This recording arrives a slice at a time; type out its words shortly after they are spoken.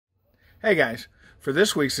Hey guys, for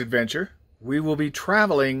this week's adventure, we will be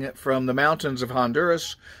traveling from the mountains of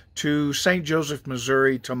Honduras to St. Joseph,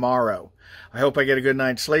 Missouri tomorrow. I hope I get a good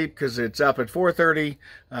night's sleep because it's up at 4:30.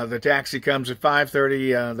 The taxi comes at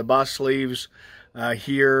 5:30. The bus leaves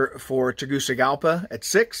here for Tegucigalpa at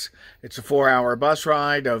 6. It's a 4-hour bus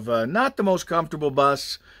ride of not the most comfortable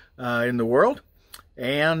bus in the world.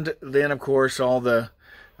 And then, of course, all the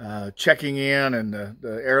checking in and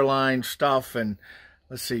the airline stuff. And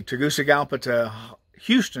let's see, Tegucigalpa to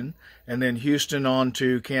Houston, and then Houston on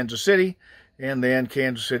to Kansas City, and then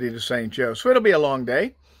Kansas City to St. Joe. So it'll be a long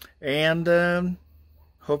day, and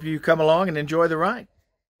hope you come along and enjoy the ride.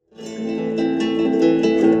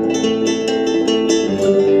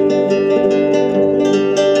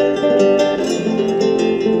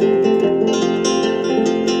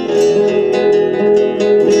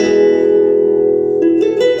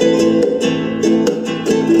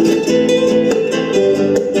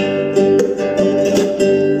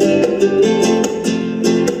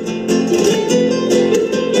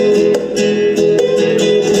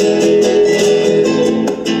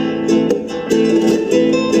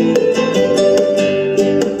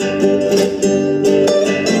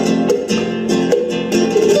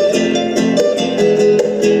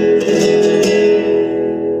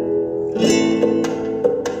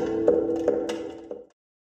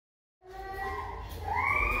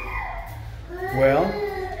 Well,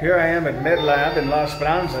 here I am at MedLab in La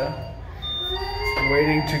Esperanza,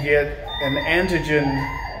 waiting to get an antigen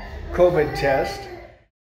COVID test.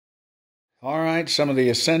 All right, some of the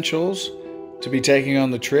essentials to be taking on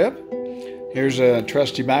the trip. Here's a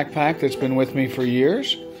trusty backpack that's been with me for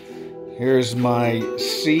years. Here's my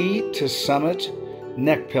Sea to Summit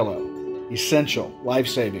neck pillow. Essential,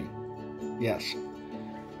 life-saving. Yes.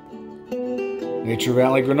 Nature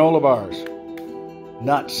Valley granola bars.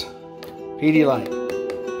 Nuts. Pedialyte.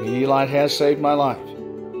 Pedialyte has saved my life.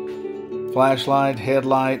 Flashlight,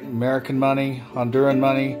 headlight, American money, Honduran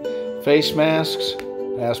money, face masks,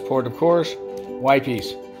 passport of course,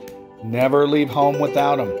 wipes. Never leave home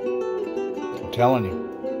without them. I'm telling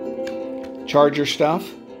you. Charger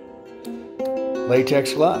stuff,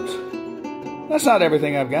 latex gloves. That's not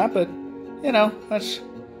everything I've got, but you know, that's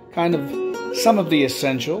kind of some of the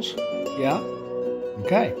essentials. Yeah?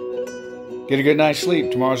 Okay. Get a good night's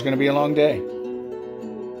sleep. Tomorrow's going to be a long day.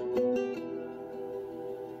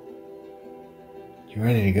 You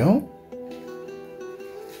ready to go?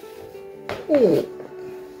 Oh.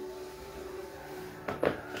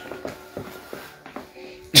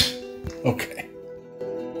 Okay.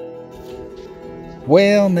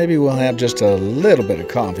 Well, maybe we'll have just a little bit of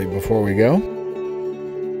coffee before we go.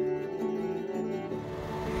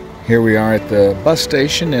 Here we are at the bus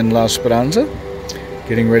station in La Esperanza,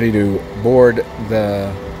 getting ready to board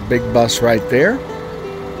the big bus right there.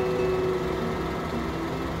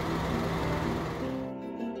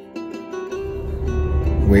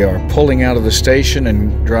 We are pulling out of the station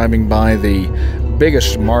and driving by the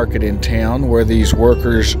biggest market in town, where these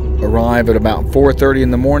workers arrive at about 4:30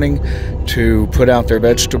 in the morning to put out their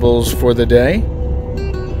vegetables for the day.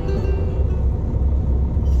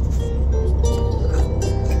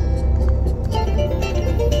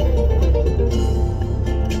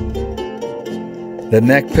 The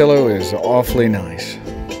neck pillow is awfully nice.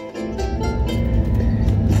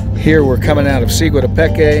 Here we're coming out of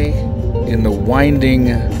Siguatepeque in the winding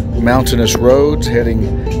mountainous roads,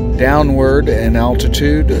 heading downward in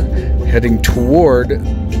altitude, heading toward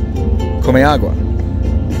Comayagua.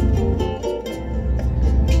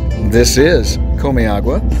 This is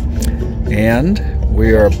Comayagua, and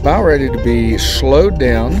we are about ready to be slowed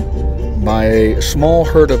down by a small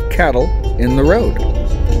herd of cattle in the road.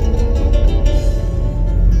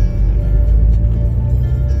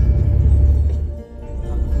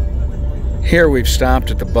 Here we've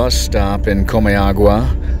stopped at the bus stop in Comayagua,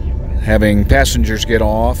 having passengers get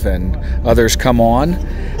off and others come on,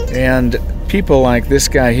 and people like this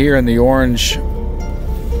guy here in the orange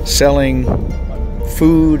selling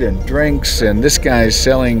food and drinks, and this guy is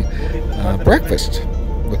selling breakfast.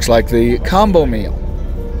 Looks like the combo meal.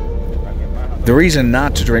 The reason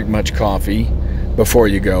not to drink much coffee before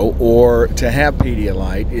you go, or to have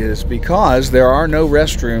Pedialyte, is because there are no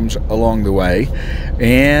restrooms along the way,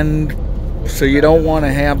 and so you don't want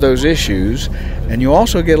to have those issues, and you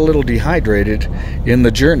also get a little dehydrated in the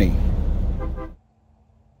journey.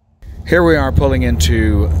 Here we are pulling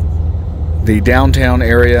into the downtown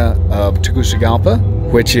area of Tegucigalpa,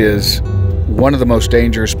 which is one of the most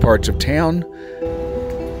dangerous parts of town.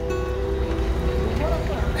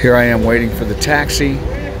 Here I am waiting for the taxi.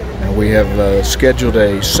 We have scheduled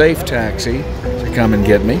a safe taxi to come and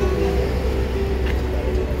get me.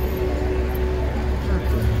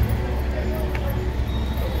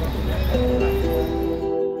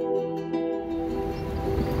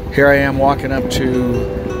 Here I am walking up to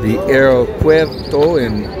the Aeropuerto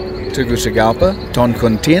in Tegucigalpa,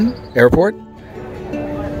 Toncontin Airport.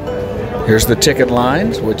 Here's the ticket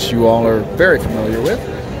lines, which you all are very familiar with.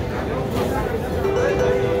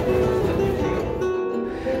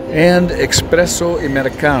 And Expresso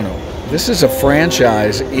Americano. This is a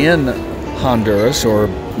franchise in Honduras, or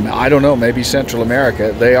I don't know, maybe Central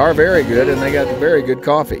America. They are very good, and they got very good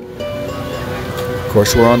coffee. Of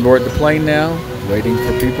course, we're on board the plane now, waiting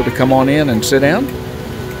for people to come on in and sit down.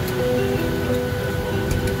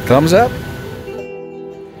 Thumbs up.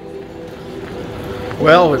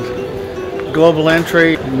 Well, with global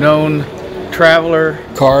entry, known traveler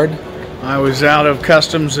card, I was out of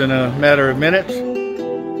customs in a matter of minutes.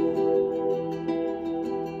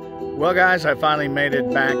 Well, guys, I finally made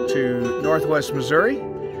it back to Northwest Missouri.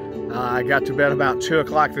 I got to bed about 2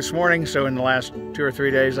 o'clock this morning, so in the last 2 or 3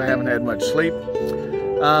 days I haven't had much sleep.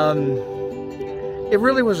 It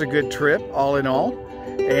really was a good trip, all in all,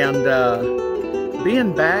 and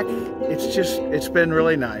being back, it's been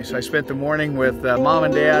really nice. I spent the morning with Mom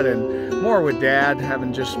and Dad, and more with Dad,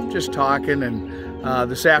 having just talking, and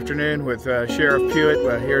this afternoon with Sheriff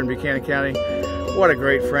Pewitt here in Buchanan County. What a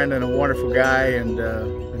great friend and a wonderful guy, and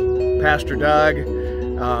Pastor Doug.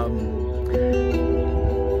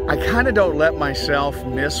 I kind of don't let myself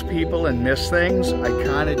miss people and miss things. I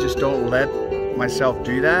kind of just don't let myself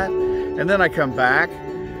do that. And then I come back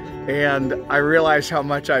and I realize how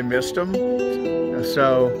much I missed them.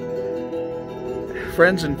 So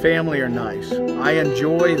friends and family are nice. I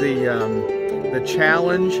enjoy the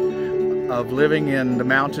challenge of living in the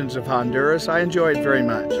mountains of Honduras. I enjoy it very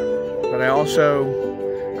much. But I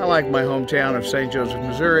like my hometown of St. Joseph,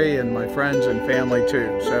 Missouri, and my friends and family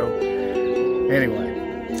too. So anyway,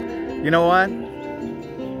 you know what?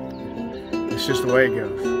 It's just the way it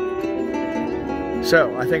goes.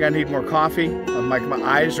 So I think I need more coffee. My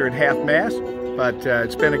eyes are at half mast, but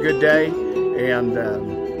it's been a good day, and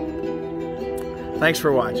thanks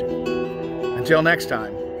for watching. Until next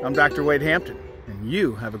time, I'm Dr. Wade Hampton, and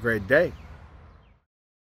you have a great day.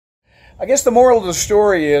 I guess the moral of the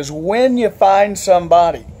story is, when you find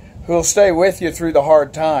somebody who'll stay with you through the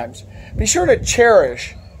hard times, be sure to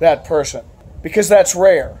cherish that person, because that's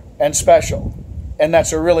rare and special, and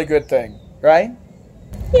that's a really good thing, right?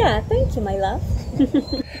 Yeah, thank you, my love.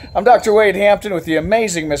 I'm Dr. Wade Hampton with the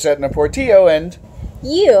amazing MsEtna Portillo, and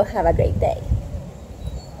you have a great day.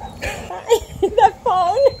 Bye. The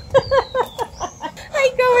phone.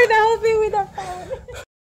 I go and help you with the phone.